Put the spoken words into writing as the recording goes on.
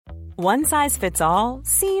One size fits all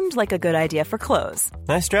seemed like a good idea for clothes.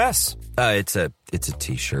 Nice dress. It's a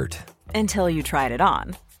t-shirt. Until you tried it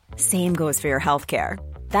on. Same goes for your healthcare.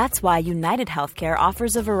 That's why United Healthcare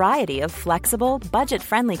offers a variety of flexible,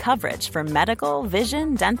 budget-friendly coverage for medical,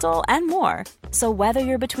 vision, dental, and more. So whether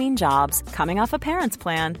you're between jobs, coming off a parent's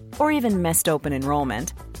plan, or even missed open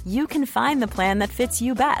enrollment, you can find the plan that fits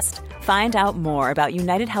you best. Find out more about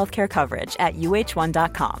United Healthcare coverage at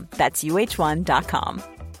uh1.com. That's uh1.com.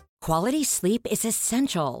 Quality sleep is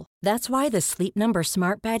essential. That's why the Sleep Number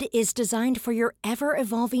Smart Bed is designed for your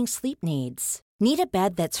ever-evolving sleep needs. Need a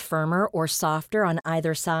bed that's firmer or softer on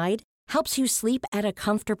either side? Helps you sleep at a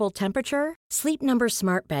comfortable temperature? Sleep Number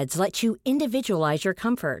Smart Beds let you individualize your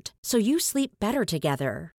comfort, so you sleep better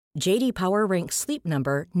together. J.D. Power ranks Sleep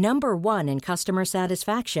Number number 1 in customer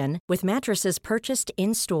satisfaction with mattresses purchased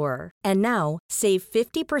in-store. And now, save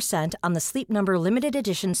 50% on the Sleep Number Limited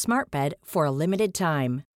Edition Smart Bed for a limited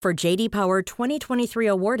time. For J.D. Power 2023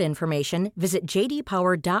 award information, visit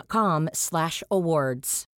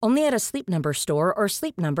jdpower.com/awards. Only at a Sleep Number store or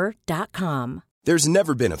sleepnumber.com. There's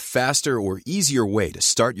never been a faster or easier way to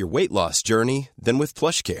start your weight loss journey than with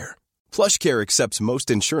PlushCare. PlushCare accepts most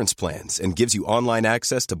insurance plans and gives you online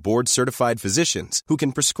access to board-certified physicians who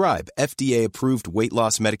can prescribe FDA-approved weight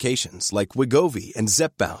loss medications like Wegovy and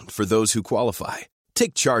Zepbound for those who qualify.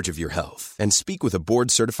 Take charge of your health and speak with a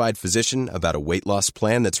board-certified physician about a weight loss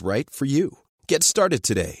plan that's right for you. Get started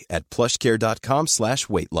today at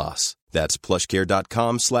plushcare.com/weight loss. That's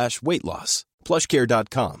plushcare.com/weight loss.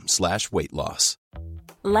 plushcare.com/weight loss.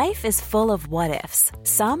 Life is full of what-ifs.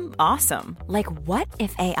 Some awesome, like what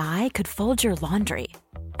if AI could fold your laundry?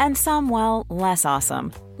 And some, well, less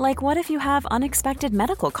awesome, like what if you have unexpected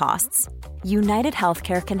medical costs? United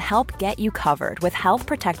Healthcare can help get you covered with Health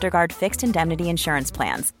Protector Guard fixed indemnity insurance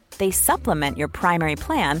plans. They supplement your primary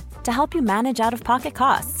plan to help you manage out-of-pocket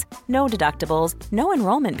costs. No deductibles, no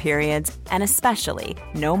enrollment periods, and especially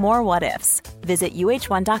no more what-ifs. Visit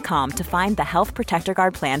uh1.com to find the Health Protector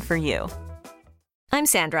Guard plan for you. I'm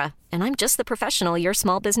Sandra, and I'm just the professional your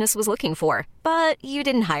small business was looking for. But you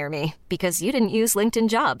didn't hire me because you didn't use LinkedIn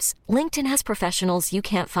Jobs. LinkedIn has professionals you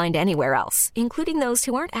can't find anywhere else, including those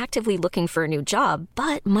who aren't actively looking for a new job,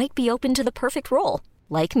 but might be open to the perfect role,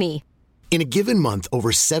 like me. In a given month,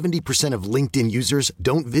 over 70% of LinkedIn users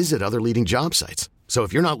don't visit other leading job sites. So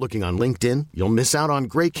if you're not looking on LinkedIn, you'll miss out on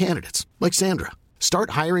great candidates like Sandra.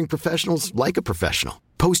 Start hiring professionals like a professional.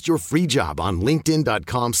 Post your free job on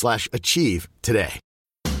linkedin.com/achieve today.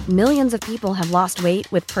 Millions of people have lost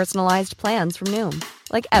weight with personalized plans from Noom.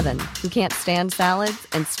 Like Evan, who can't stand salads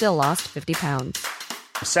and still lost 50 pounds.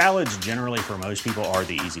 Salads generally for most people are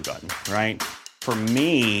the easy button, right? For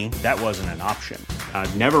me, that wasn't an option. I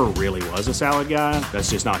never really was a salad guy.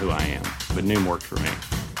 That's just not who I am. But Noom worked for me.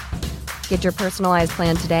 Get your personalized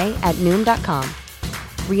plan today at Noom.com.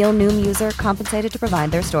 Real Noom user compensated to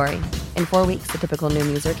provide their story. In 4 weeks, the typical Noom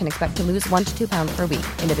user can expect to lose 1 to 2 pounds per week.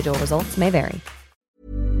 Individual results may vary.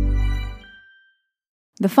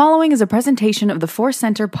 The following is a presentation of the Force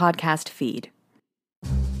Center podcast feed.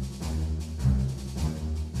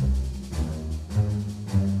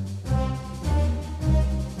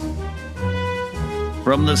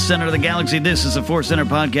 From the center of the galaxy, this is the Force Center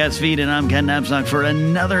podcast feed, and I'm Ken Napzok for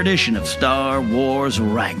another edition of Star Wars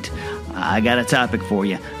Ranked. I got a topic for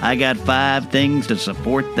you. I got 5 things to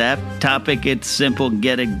support that topic. It's simple.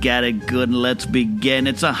 Get it good. Let's begin.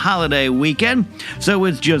 It's a holiday weekend, so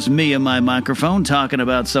it's just me and my microphone talking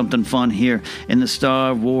about something fun here in the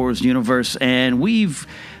Star Wars universe. And we've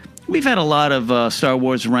had a lot of Star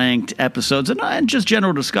Wars Ranked episodes and just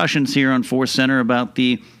general discussions here on Force Center about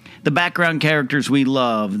the background characters we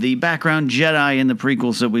love, the background Jedi in the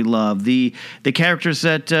prequels that we love, the characters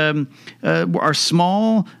that are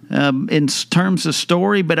small in terms of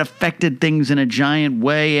story, but affected things in a giant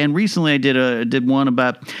way. And recently I did one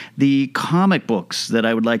about the comic books that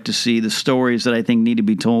I would like to see, the stories that I think need to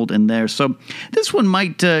be told in there. So this one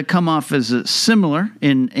might come off as similar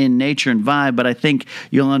in nature and vibe, but I think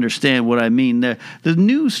you'll understand what I mean. The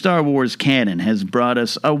new Star Wars canon has brought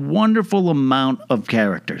us a wonderful amount of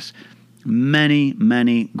characters. Many,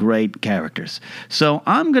 many great characters. So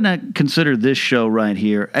I'm going to consider this show right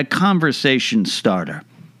here a conversation starter.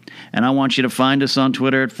 And I want you to find us on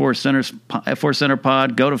Twitter at Force Center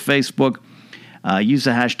Pod. Go to Facebook, use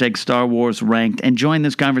the hashtag Star Wars Ranked, and join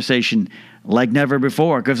this conversation like never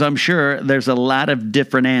before, because I'm sure there's a lot of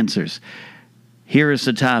different answers. Here is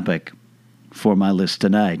the topic for my list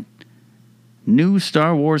tonight. New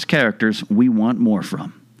Star Wars characters we want more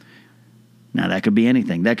from. Now, that could be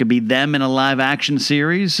anything. That could be them in a live-action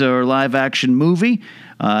series or live-action movie.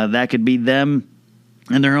 That could be them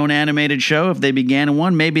in their own animated show. If they began in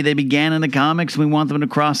one, maybe they began in the comics. We want them to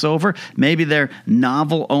cross over. Maybe they're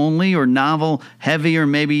novel only or novel heavy, or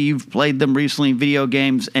maybe you've played them recently in video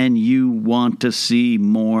games and you want to see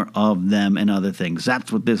more of them and other things.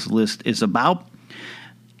 That's what this list is about.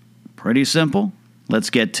 Pretty simple. Let's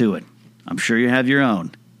get to it. I'm sure you have your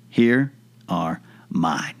own. Here are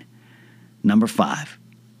mine. Number 5,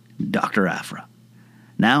 Dr. Aphra.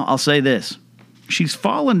 Now, I'll say this. She's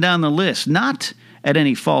fallen down the list, not at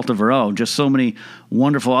any fault of her own. Just so many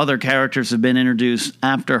wonderful other characters have been introduced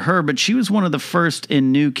after her, but she was one of the first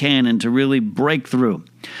in new canon to really break through.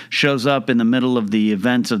 Shows up in the middle of the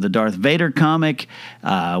events of the Darth Vader comic,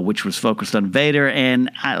 which was focused on Vader,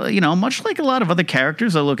 and, much like a lot of other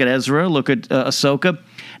characters, I look at Ezra, look at Ahsoka,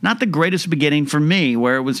 not the greatest beginning for me,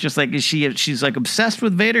 where it was just like, she's like obsessed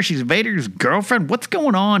with Vader, she's Vader's girlfriend, what's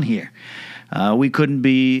going on here? We couldn't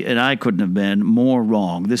be, and I couldn't have been more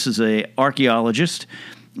wrong. This is a archaeologist,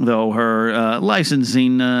 though her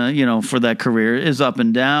licensing, for that career is up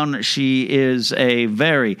and down. She is a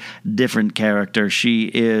very different character.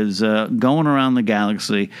 She is going around the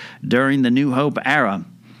galaxy during the New Hope era,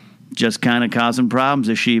 just kind of causing problems.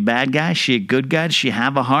 Is she a bad guy? Is she a good guy? Does she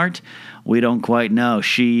have a heart? We don't quite know.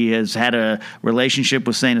 She has had a relationship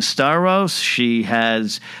with Saint Astaros. She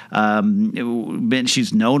has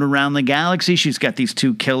she's known around the galaxy. She's got these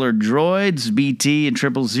 2 killer droids, BT and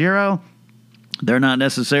 000. They're not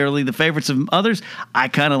necessarily the favorites of others. I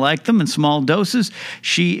kind of like them in small doses.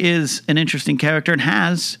 She is an interesting character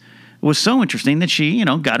and was so interesting that she,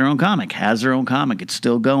 got her own comic, has her own comic. It's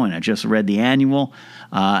still going. I just read the annual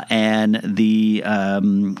and the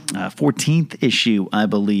 14th issue, I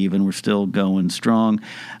believe, and we're still going strong.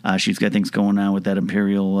 She's got things going on with that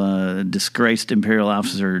disgraced Imperial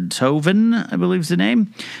officer Tovin, I believe is the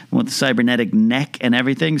name, with the cybernetic neck and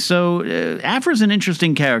everything. So Aphra's an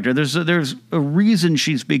interesting character. There's a reason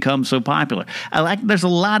she's become so popular. There's a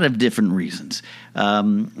lot of different reasons.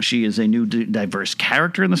 She is a new diverse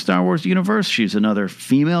character in the Star Wars universe. She's another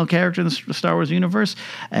female character in the Star Wars universe,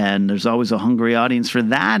 and there's always a hungry audience for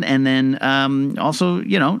that. And then also,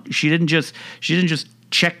 she didn't just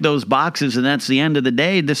check those boxes and that's the end of the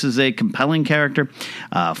day. This is a compelling character.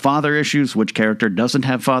 Father issues. Which character doesn't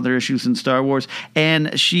have father issues in Star Wars?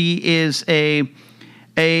 And she is an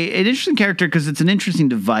interesting character because it's an interesting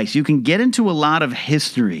device. You can get into a lot of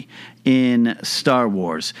history in Star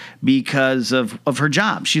Wars because of her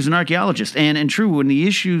job. She's an archaeologist. And true, when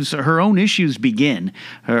her own issues begin,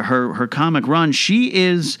 her comic run, she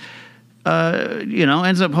is,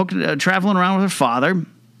 ends up traveling around with her father.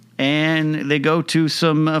 And they go to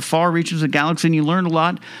some far reaches of the galaxy, and you learn a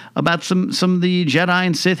lot about some of the Jedi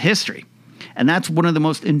and Sith history. And that's one of the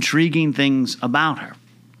most intriguing things about her.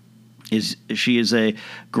 She is a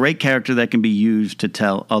great character that can be used to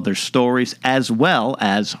tell other stories as well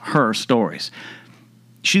as her stories.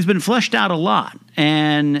 She's been fleshed out a lot,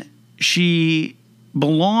 and she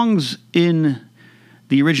belongs in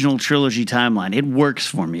the original trilogy timeline. It works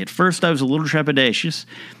for me. At first, I was a little trepidatious.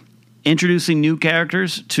 Introducing new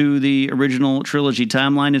characters to the original trilogy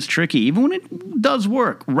timeline is tricky, even when it does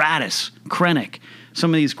work. Raddus, Krennic,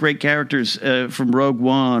 some of these great characters from Rogue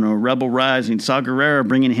One or Rebel Rising, Saw Gerrera,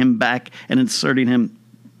 bringing him back and inserting him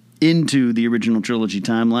into the original trilogy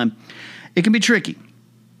timeline. It can be tricky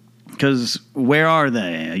because where are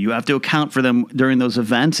they? You have to account for them during those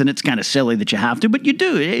events, and it's kind of silly that you have to, but you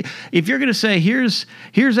do. If you're going to say, here's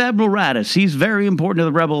Admiral Raddus, he's very important to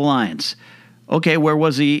the Rebel Alliance. Okay, where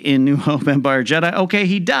was he in New Hope, Empire, Jedi? Okay,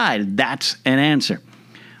 he died. That's an answer.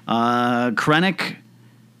 Krennic,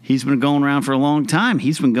 he's been going around for a long time.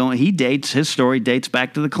 His story dates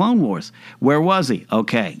back to the Clone Wars. Where was he?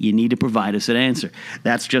 Okay, you need to provide us an answer.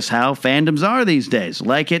 That's just how fandoms are these days.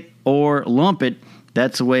 Like it or lump it,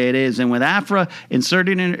 that's the way it is. And with Aphra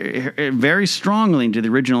inserting it very strongly into the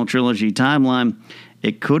original trilogy timeline,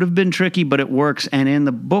 it could have been tricky, but it works. And in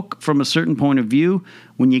the book, from a certain point of view,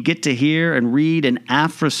 when you get to hear and read an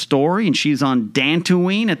Aphra story, and she's on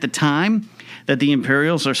Dantooine at the time that the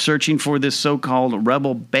Imperials are searching for this so-called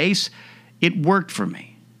rebel base, it worked for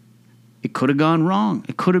me. It could have gone wrong.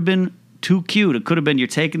 It could have been too cute. It could have been you're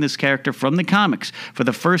taking this character from the comics for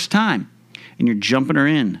the first time, and you're jumping her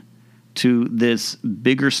in to this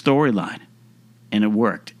bigger storyline. And it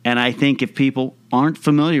worked. And I think if people aren't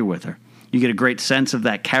familiar with her, you get a great sense of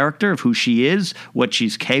that character, of who she is, what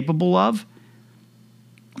she's capable of.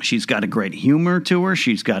 She's got a great humor to her.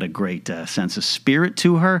 She's got a great sense of spirit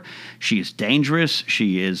to her. She is dangerous.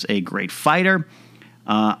 She is a great fighter.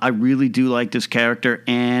 I really do like this character,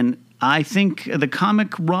 and I think the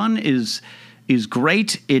comic run is is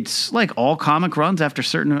great. It's like all comic runs. After a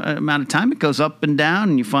certain amount of time, it goes up and down,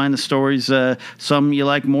 and you find the stories, some you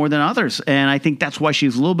like more than others. And I think that's why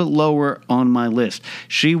she's a little bit lower on my list.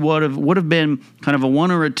 She would have been kind of a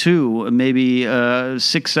 1 or a 2, maybe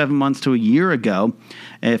 6-7 months to a year ago,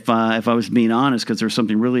 if I was being honest, because there's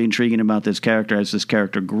something really intriguing about this character as this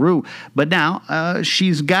character grew. But now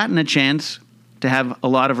she's gotten a chance to have a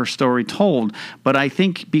lot of her story told. But I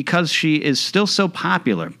think because she is still so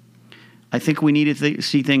popular, I think we need to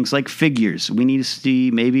see things like Figures. We need to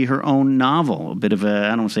see maybe her own novel, a bit of I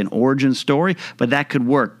don't want to say an origin story, but that could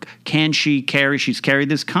work. Can she carry, she's carried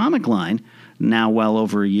this comic line now well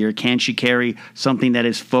over a year, can she carry something that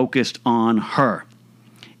is focused on her?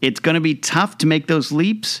 It's going to be tough to make those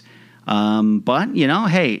leaps, but, you know,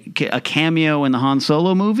 hey, a cameo in the Han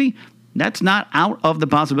Solo movie, that's not out of the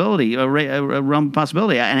possibility, a realm of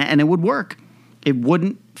possibility, and it would work. It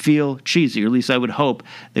wouldn't feel cheesy, or at least I would hope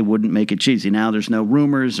they wouldn't make it cheesy. Now there's no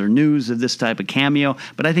rumors or news of this type of cameo,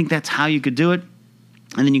 but I think that's how you could do it,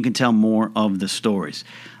 and then you can tell more of the stories.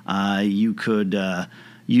 You could...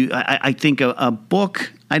 I think a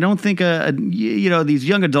book, I don't think these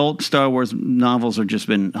young adult Star Wars novels have just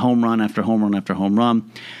been home run after home run after home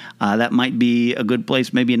run. That might be a good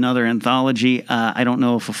place, maybe another anthology. I don't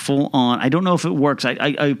know if I don't know if it works.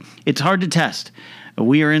 It's hard to test.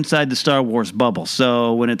 We are inside the Star Wars bubble.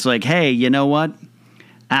 So when it's like, hey, you know what?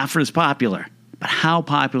 Aphra's popular. But how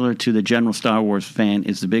popular to the general Star Wars fan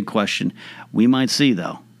is the big question. We might see,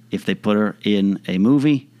 though, if they put her in a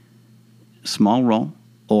movie, small role,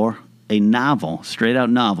 or a novel, straight-out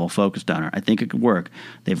novel focused on her. I think it could work.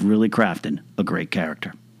 They've really crafted a great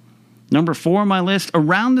character. Number 4 on my list,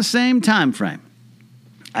 around the same time frame.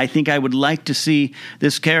 I think I would like to see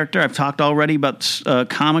this character. I've talked already about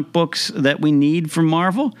comic books that we need from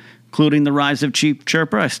Marvel, including The Rise of Chief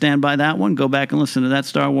Chirper. I stand by that one. Go back and listen to that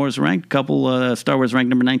Star Wars Ranked, Star Wars Ranked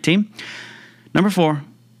number 19. Number 4,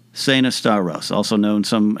 Sena Starros, also known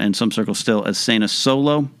in some circles still as Sena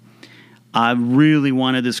Solo. I really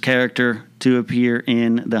wanted this character to appear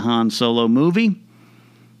in the Han Solo movie.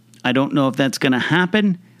 I don't know if that's going to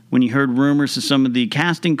happen. When you heard rumors of some of the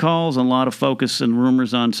casting calls, a lot of focus and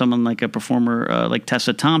rumors on someone like a performer like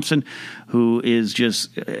Tessa Thompson, who is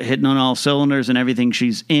just hitting on all cylinders and everything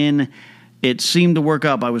she's in, it seemed to work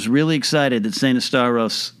up. I was really excited that Sena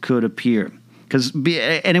Starros could appear.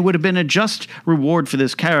 And it would have been a just reward for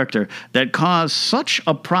this character that caused such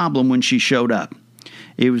a problem when she showed up.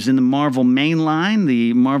 It was in the Marvel mainline,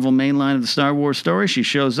 of the Star Wars story. She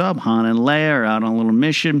shows up, Han and Leia are out on a little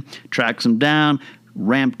mission, tracks them down,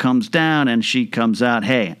 ramp comes down, and she comes out,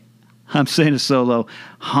 hey, I'm Sena Solo,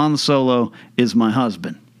 Han Solo is my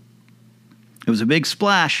husband. It was a big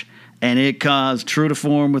splash, and it caused, true to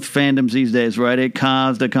form with fandoms these days, right? It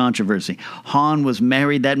caused a controversy. Han was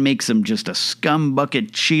married. That makes him just a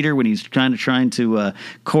scumbucket cheater when he's trying to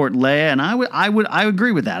court Leia. And I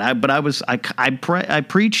agree with that. I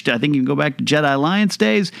preached. I think you can go back to Jedi Alliance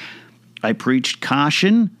days. I preached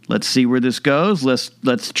caution. Let's see where this goes.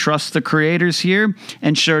 Let's trust the creators here.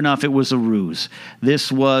 And sure enough, it was a ruse.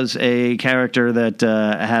 This was a character that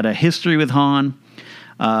had a history with Han,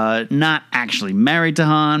 not actually married to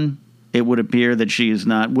Han. It would appear that she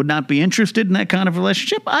would not be interested in that kind of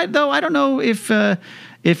relationship. I don't know if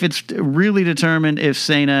it's really determined if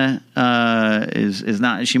Sena is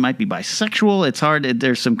not. She might be bisexual. It's hard.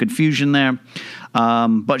 There's some confusion there,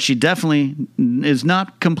 but she definitely is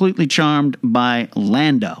not completely charmed by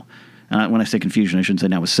Lando. When I say confusion, I shouldn't say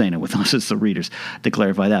now with Sena, with us as the readers, to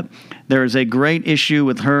clarify that. There is a great issue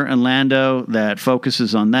with her and Lando that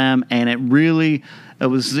focuses on them, and it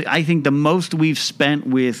was, I think, the most we've spent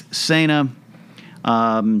with Sena,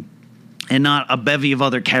 and not a bevy of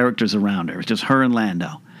other characters around her. It's just her and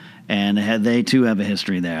Lando. And they, too, have a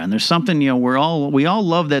history there. And there's something, we all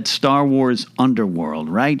love that Star Wars underworld,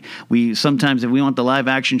 right? We sometimes, if we want the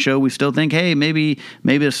live-action show, we still think, hey, maybe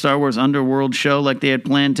a Star Wars underworld show like they had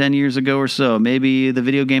planned 10 years ago or so. Maybe the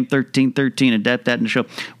video game 1313, adapt that in the show.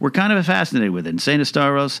 We're kind of fascinated with it. And Sena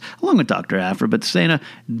Starros, along with Dr. Aphra, but Sena,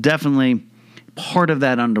 definitely part of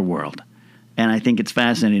that underworld. And I think it's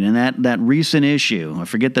fascinating. And that recent issue, I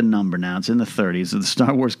forget the number now, it's in the 30s, of the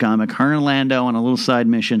Star Wars comic, her and Lando on a little side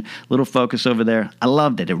mission, little focus over there. I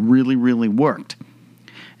loved it. It really, really worked.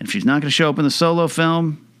 And if she's not going to show up in the Solo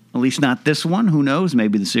film, at least not this one, who knows,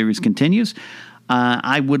 maybe the series continues,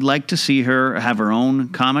 I would like to see her have her own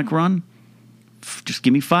comic run. Just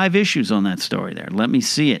give me 5 issues on that story there. Let me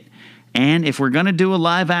see it. And if we're going to do a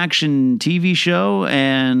live-action TV show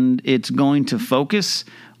and it's going to focus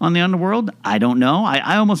on the underworld, I don't know.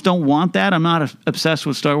 I almost don't want that. I'm not obsessed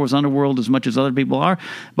with Star Wars underworld as much as other people are.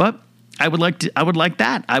 But I would like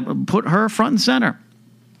that. I would put her front and center.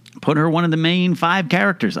 Put her one of the main 5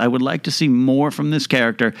 characters. I would like to see more from this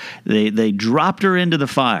character. They dropped her into the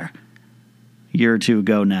fire a year or two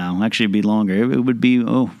ago now. Actually, it'd be longer. It would be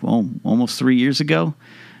almost 3 years ago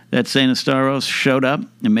that Xana Starros showed up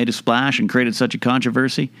and made a splash and created such a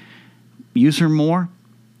controversy. Use her more,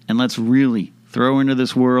 and let's really throw her into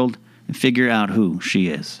this world and figure out who she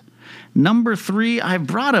is. Number 3, I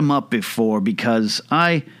brought him up before because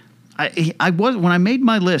I was, when I made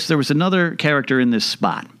my list, there was another character in this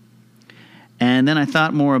spot. And then I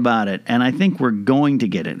thought more about it, and I think we're going to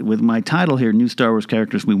get it. With my title here, New Star Wars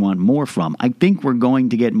Characters We Want More From, I think we're going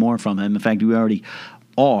to get more from him. In fact, we already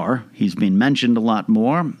are. He's been mentioned a lot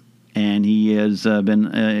more, and he has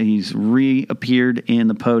he's reappeared in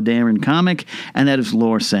the Poe Dameron comic, and that is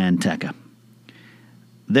Lor San Tekka.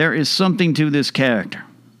 There is something to this character.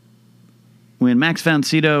 When Max von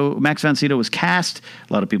Sydow was cast,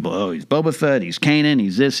 a lot of people, he's Boba Fett, he's Kanan,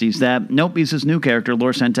 he's this, he's that. Nope, he's this new character,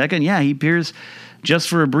 Lor San Tekka, and yeah, he appears just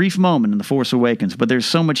for a brief moment in The Force Awakens, but there's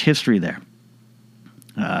so much history there.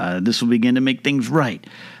 This will begin to make things right.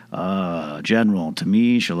 General, to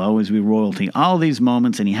me, shall always be royalty. All these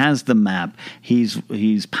moments, and he has the map. He's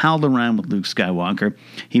palled around with Luke Skywalker.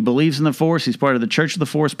 He believes in the Force. He's part of the Church of the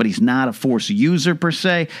Force, but he's not a Force user per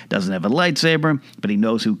se. Doesn't have a lightsaber, but he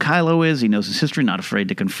knows who Kylo is. He knows his history, not afraid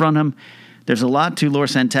to confront him. There's a lot to Lor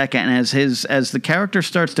San Tekka, and as the character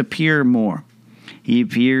starts to appear more, he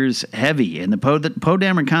appears heavy. In the Poe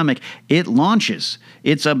Dameron comic, it launches.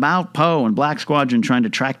 It's about Poe and Black Squadron trying to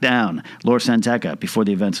track down Lor San Tekka before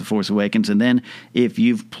the events of Force Awakens. And then if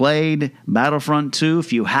you've played Battlefront 2,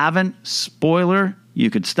 if you haven't, spoiler,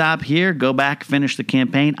 you could stop here, go back, finish the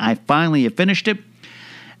campaign. I finally have finished it.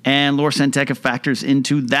 And Lor San Tekka factors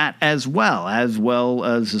into that as well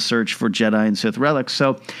as the search for Jedi and Sith relics.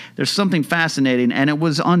 So there's something fascinating, and it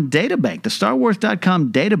was on Databank, the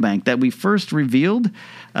StarWars.com Databank, that we first revealed.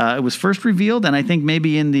 It was first revealed, and I think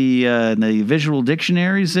maybe in the visual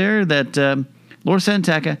dictionaries there, that Lor San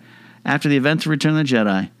Tekka, after the events of Return of the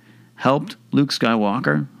Jedi, helped Luke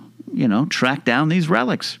Skywalker, track down these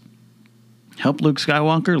relics. Helped Luke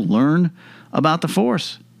Skywalker learn about the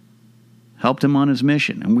Force. Helped him on his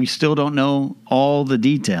mission. And we still don't know all the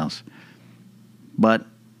details. But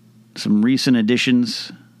some recent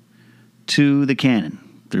additions to the canon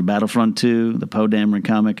through Battlefront 2, the Poe Dameron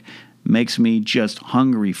comic, makes me just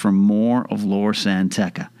hungry for more of Lor San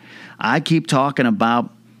Tekka. I keep talking about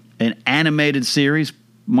an animated series.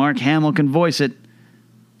 Mark Hamill can voice it.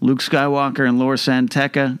 Luke Skywalker and Lor San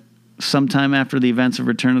Tekka, sometime after the events of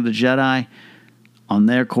Return of the Jedi, on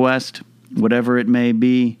their quest, whatever it may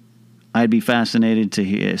be. I'd be fascinated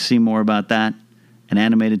to see more about that. An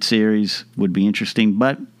animated series would be interesting,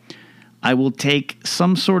 but I will take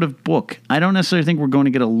some sort of book. I don't necessarily think we're going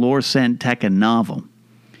to get a Lor San Tekka novel,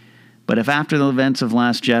 but if after the events of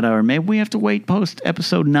Last Jedi, or maybe we have to wait post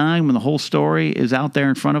Episode 9 when the whole story is out there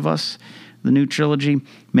in front of us, the new trilogy,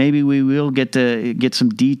 maybe we will get some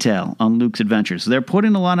detail on Luke's adventures. They're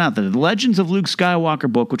putting a lot out there. The Legends of Luke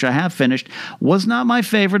Skywalker book, which I have finished, was not my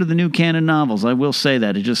favorite of the new canon novels. I will say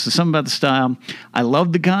that. It's just something about the style. I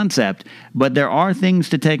love the concept, but there are things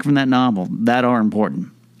to take from that novel that are important.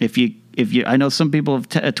 If you, I know some people have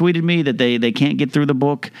tweeted me that they can't get through the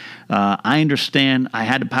book. I understand. I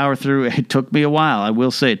had to power through. It took me a while. I will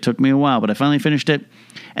say it took me a while, but I finally finished it.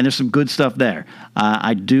 And there's some good stuff there.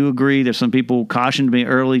 I do agree. There's some people who cautioned me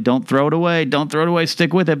early, don't throw it away. Don't throw it away.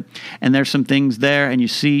 Stick with it. And there's some things there. And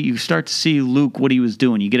you start to see Luke, what he was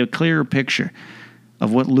doing. You get a clearer picture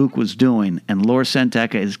of what Luke was doing. And Lor San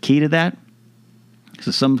Tekka is key to that.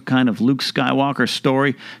 So some kind of Luke Skywalker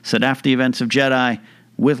story set after the events of Jedi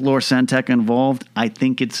with Lor San Tekka involved. I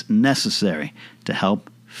think it's necessary to help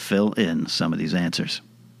fill in some of these answers.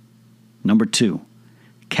 Number 2,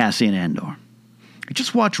 Cassian Andor. I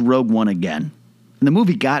just watched Rogue One again, and the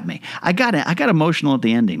movie got me. I got emotional at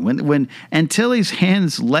the ending. When Antilles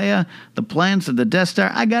hands Leia the plans of the Death Star,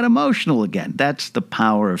 I got emotional again. That's the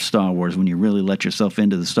power of Star Wars when you really let yourself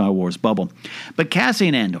into the Star Wars bubble. But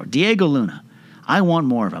Cassian Andor, Diego Luna, I want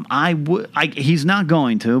more of him. He's not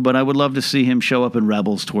going to, but I would love to see him show up in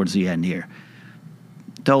Rebels towards the end here.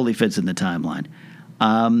 Totally fits in the timeline.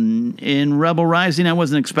 In Rebel Rising, I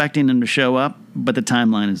wasn't expecting him to show up, but the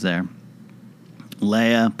timeline is there.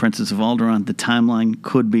 Leia, Princess of Alderaan, the timeline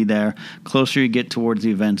could be there. Closer you get towards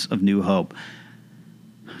the events of New Hope.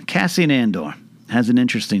 Cassian Andor has an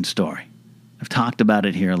interesting story. I've talked about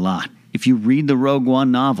it here a lot. If you read the Rogue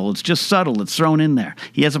One novel, it's just subtle. It's thrown in there.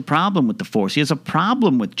 He has a problem with the Force. He has a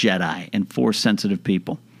problem with Jedi and Force-sensitive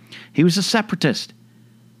people. He was a separatist.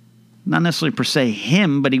 Not necessarily per se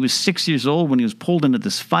him, but he was 6 years old when he was pulled into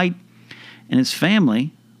this fight. and his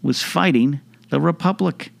family was fighting the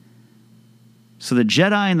Republic. So the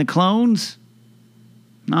Jedi and the clones,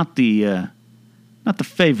 not the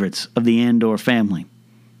favorites of the Andor family.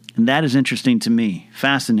 And that is interesting to me,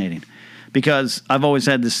 fascinating, because I've always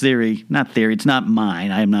had this theory, it's not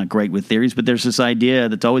mine, I am not great with theories, but there's this idea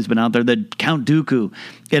that's always been out there that Count Dooku,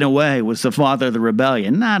 in a way, was the father of the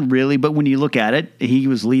rebellion. Not really, but when you look at it, he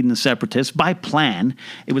was leading the Separatists by plan.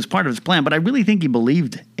 It was part of his plan, but I really think he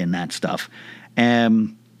believed in that stuff.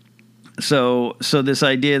 So this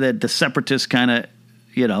idea that the Separatists kind of,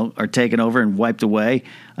 are taken over and wiped away,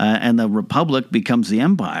 and the Republic becomes the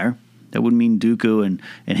Empire, that would mean Dooku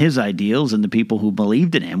and his ideals and the people who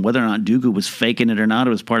believed in him. Whether or not Dooku was faking it or not, it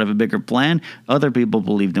was part of a bigger plan. Other people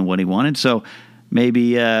believed in what he wanted. So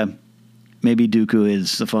maybe Dooku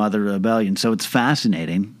is the father of the rebellion. So it's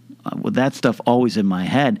fascinating, with that stuff always in my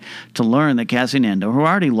head, to learn that Cassian Andor, who I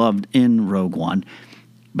already loved in Rogue One,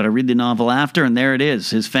 but I read the novel after, and there it is.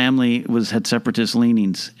 His family had separatist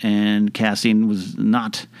leanings, and Cassian was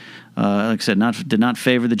not, like I said, did not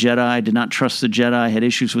favor the Jedi, did not trust the Jedi, had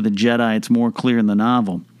issues with the Jedi. It's more clear in the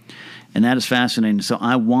novel, and that is fascinating. So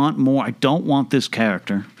I want more. I don't want this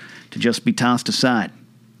character to just be tossed aside.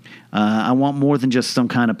 I want more than just some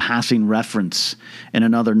kind of passing reference in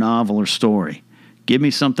another novel or story. Give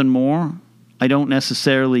me something more. I don't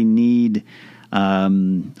necessarily need,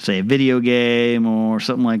 say, a video game or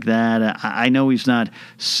something like that. I know he's not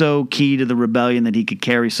so key to the rebellion that he could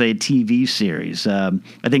carry, say, a TV series. I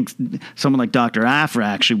think someone like Dr. Aphra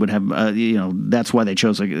actually would have, that's why they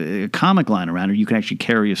chose a comic line around her. You can actually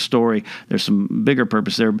carry a story. There's some bigger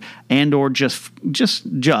purpose there. Andor just,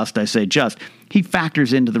 he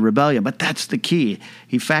factors into the rebellion, but that's the key.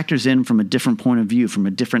 He factors in from a different point of view, from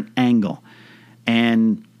a different angle.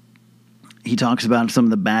 And he talks about some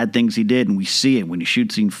of the bad things he did, and we see it when he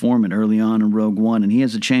shoots the informant early on in Rogue One, and he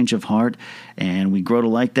has a change of heart, and we grow to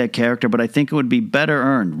like that character, but I think it would be better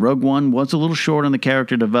earned. Rogue One was a little short on the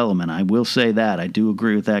character development. I will say that. I do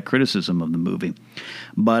agree with that criticism of the movie.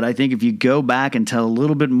 But I think if you go back and tell a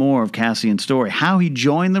little bit more of Cassian's story, how he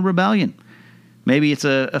joined the rebellion, maybe it's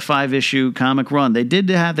a 5-issue comic run. They did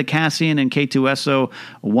have the Cassian and K2SO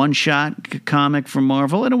one-shot comic from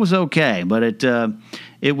Marvel, and it was okay, but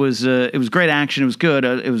it was great action. It was good.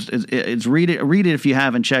 Read it if you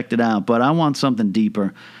haven't checked it out. But I want something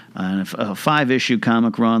deeper. A 5-issue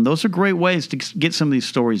comic run. Those are great ways to get some of these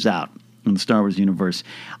stories out in the Star Wars universe.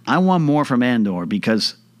 I want more from Andor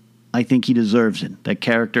because I think he deserves it. That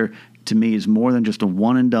character, to me, is more than just a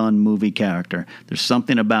one-and-done movie character. There's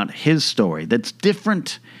something about his story that's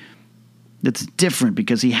different. That's different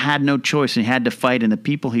because he had no choice and he had to fight, and the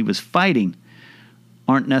people he was fighting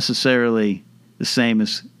aren't necessarily the same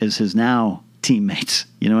as his now teammates.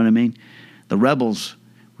 You know what I mean? The rebels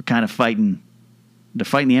were kind of fighting. They're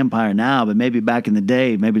fighting the Empire now, but maybe back in the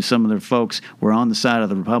day, maybe some of their folks were on the side of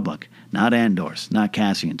the Republic. Not Andor's, not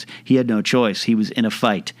Cassian's. He had no choice. He was in a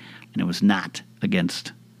fight, and it was not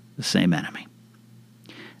against the same enemy.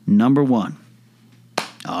 Number 1.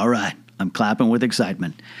 All right, I'm clapping with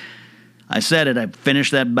excitement. I said it. I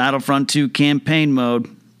finished that Battlefront 2 campaign mode.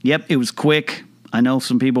 Yep, it was quick. I know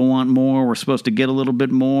some people want more. We're supposed to get a little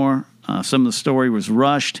bit more. Some of the story was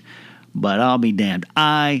rushed, but I'll be damned.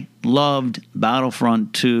 I loved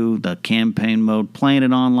Battlefront 2, the campaign mode. Playing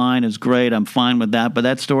it online is great. I'm fine with that, but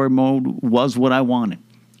that story mode was what I wanted.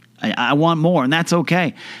 I want more, and that's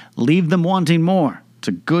okay. Leave them wanting more. It's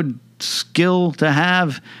a good skill to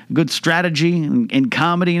have, good strategy in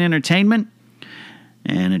comedy and entertainment.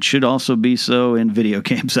 And it should also be so in video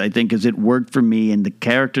games, I think, because it worked for me. And the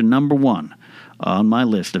character number 1 on my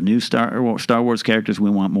list of new Star Wars characters we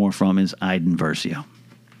want more from is Iden Versio.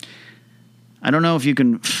 I don't know if you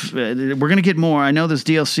can... We're going to get more. I know this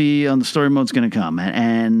DLC on the story mode is going to come.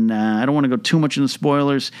 And I don't want to go too much into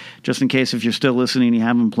spoilers, just in case if you're still listening and you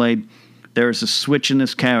haven't played. There is a switch in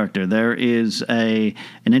this character. There is an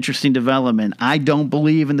interesting development. I don't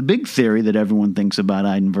believe in the big theory that everyone thinks about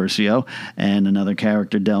Iden Versio and another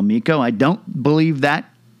character, Del Meeko. I don't believe that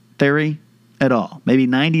theory at all. Maybe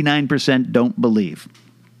 99% don't believe.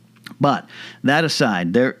 But that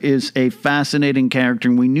aside, there is a fascinating character,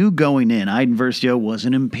 and we knew going in, Iden Versio was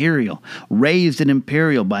an Imperial, raised an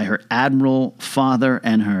Imperial by her Admiral father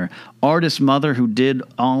and her artist mother, who did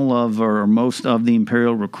all of or most of the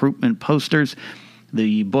Imperial recruitment posters.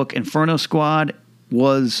 The book Inferno Squad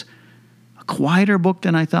was a quieter book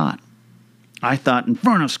than I thought. I thought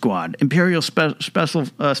Inferno Squad, Imperial Special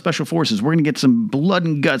Forces, we're going to get some blood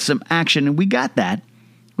and guts, some action, and we got that.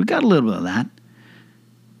 We got a little bit of that.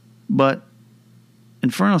 But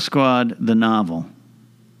Inferno Squad, the novel,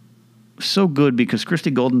 was so good because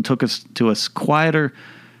Christy Golden took us to a quieter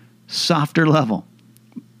softer level.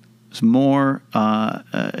 It's more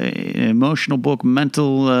an emotional book,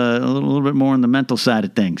 mental, a little bit more on the mental side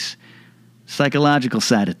of things, psychological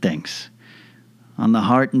side of things, on the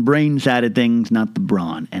heart and brain side of things, not the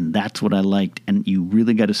brawn. And that's what I liked. And you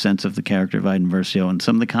really got a sense of the character of Iden Versio and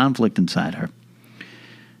some of the conflict inside her.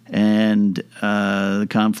 And the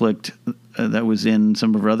conflict that was in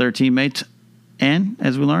some of her other teammates, and,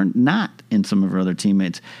 as we learned, not in some of her other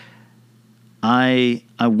teammates. I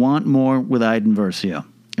want more with Iden Versio.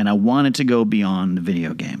 And I want it to go beyond the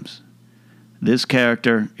video games. This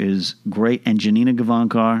character is great. And Janina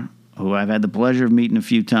Gavankar, who I've had the pleasure of meeting a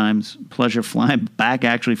few times, pleasure flying back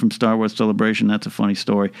actually from Star Wars Celebration. That's a funny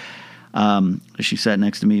story. She sat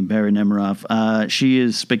next to me, Barry Nemiroff. She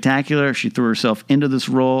is spectacular. She threw herself into this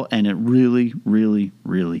role, and it really, really,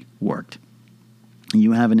 really worked.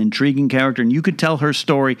 You have an intriguing character, and you could tell her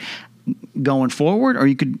story going forward, or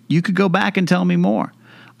you could go back and tell me more.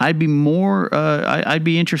 I'd be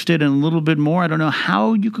interested in a little bit more. I don't know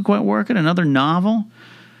how you could quite work it. Another novel,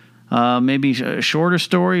 maybe a shorter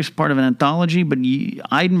story as part of an anthology. But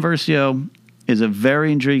Iden Versio is a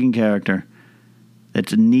very intriguing character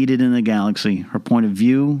that's needed in the galaxy. Her point of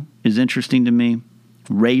view is interesting to me.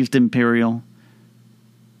 Raised Imperial.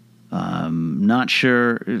 Not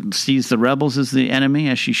sure, sees the rebels as the enemy,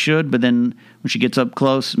 as she should. But then when she gets up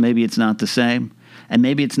close, maybe it's not the same. And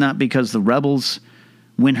maybe it's not because the rebels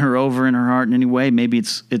win her over in her heart in any way. Maybe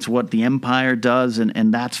it's what the Empire does,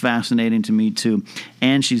 and that's fascinating to me too.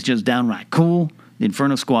 And she's just downright cool. The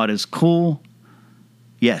Inferno Squad is cool.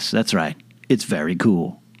 Yes, that's right. It's very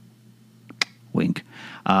cool. Wink.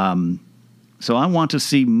 So I want to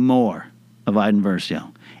see more of Iden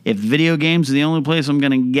Versio. If video games are the only place I'm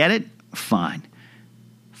going to get it, fine.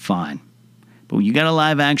 But you got a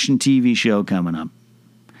live-action TV show coming up.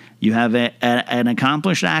 You have an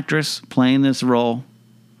accomplished actress playing this role.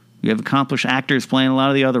 You have accomplished actors playing a lot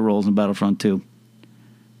of the other roles in Battlefront 2.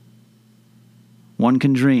 One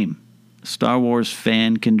can dream. A Star Wars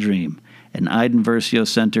fan can dream. An Iden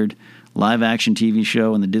Versio-centered live-action TV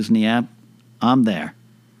show in the Disney app. I'm there.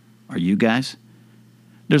 Are you guys?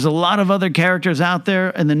 There's a lot of other characters out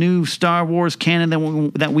there in the new Star Wars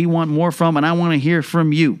canon that we want more from, and I want to hear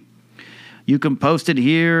from you. You can post it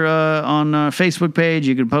here on Facebook page.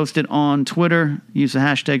 You can post it on Twitter. Use the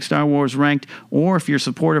hashtag Star Wars Ranked. Or if you're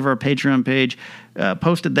supportive of our Patreon page,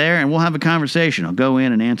 post it there and we'll have a conversation. I'll go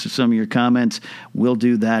in and answer some of your comments. We'll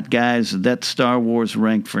do that, guys. That's Star Wars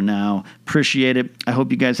Ranked for now. Appreciate it. I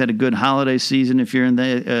hope you guys had a good holiday season if you're in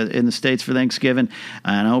the States for Thanksgiving.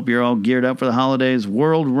 And I hope you're all geared up for the holidays.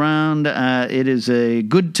 World round, it is a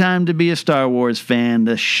good time to be a Star Wars fan.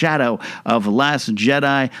 The shadow of Last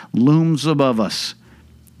Jedi looms above us.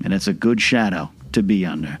 And it's a good shadow to be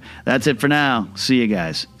under. That's it for now. See you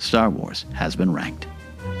guys. Star Wars has been ranked.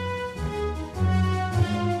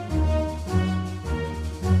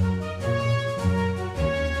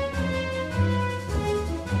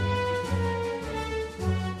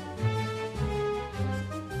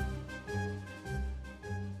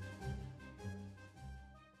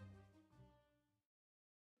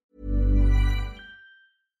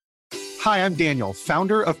 Hi, I'm Daniel,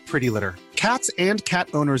 founder of Pretty Litter. Cats and cat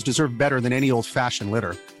owners deserve better than any old-fashioned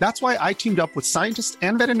litter. That's why I teamed up with scientists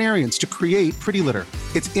and veterinarians to create Pretty Litter.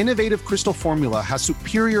 Its innovative crystal formula has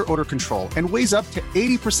superior odor control and weighs up to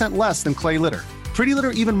 80% less than clay litter. Pretty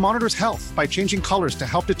Litter even monitors health by changing colors to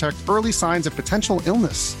help detect early signs of potential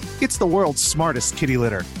illness. It's the world's smartest kitty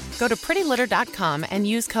litter. Go to prettylitter.com and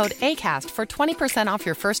use code ACAST for 20% off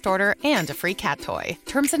your first order and a free cat toy.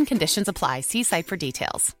 Terms and conditions apply. See site for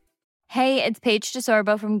details. Hey, it's Paige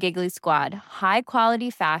DeSorbo from Giggly Squad. High quality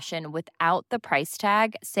fashion without the price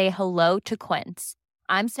tag. Say hello to Quince.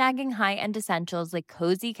 I'm snagging high-end essentials like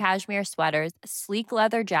cozy cashmere sweaters, sleek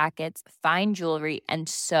leather jackets, fine jewelry, and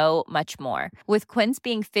so much more. With Quince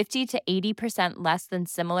being 50 to 80% less than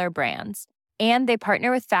similar brands. And they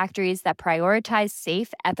partner with factories that prioritize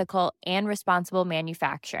safe, ethical, and responsible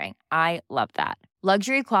manufacturing. I love that.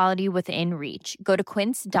 Luxury quality within reach. Go to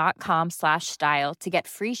quince.com/style to get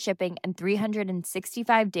free shipping and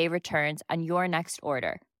 365-day returns on your next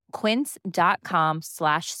order.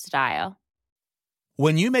 Quince.com/style.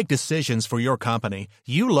 When you make decisions for your company,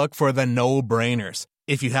 you look for the no-brainers.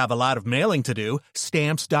 If you have a lot of mailing to do,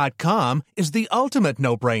 Stamps.com is the ultimate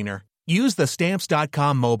no-brainer. Use the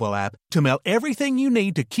Stamps.com mobile app to mail everything you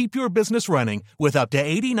need to keep your business running with up to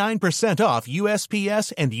 89% off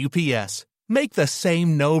USPS and UPS. Make the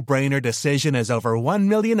same no-brainer decision as over 1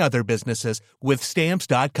 million other businesses with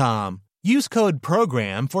Stamps.com. Use code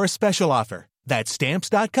PROGRAM for a special offer. That's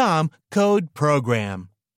Stamps.com, code PROGRAM.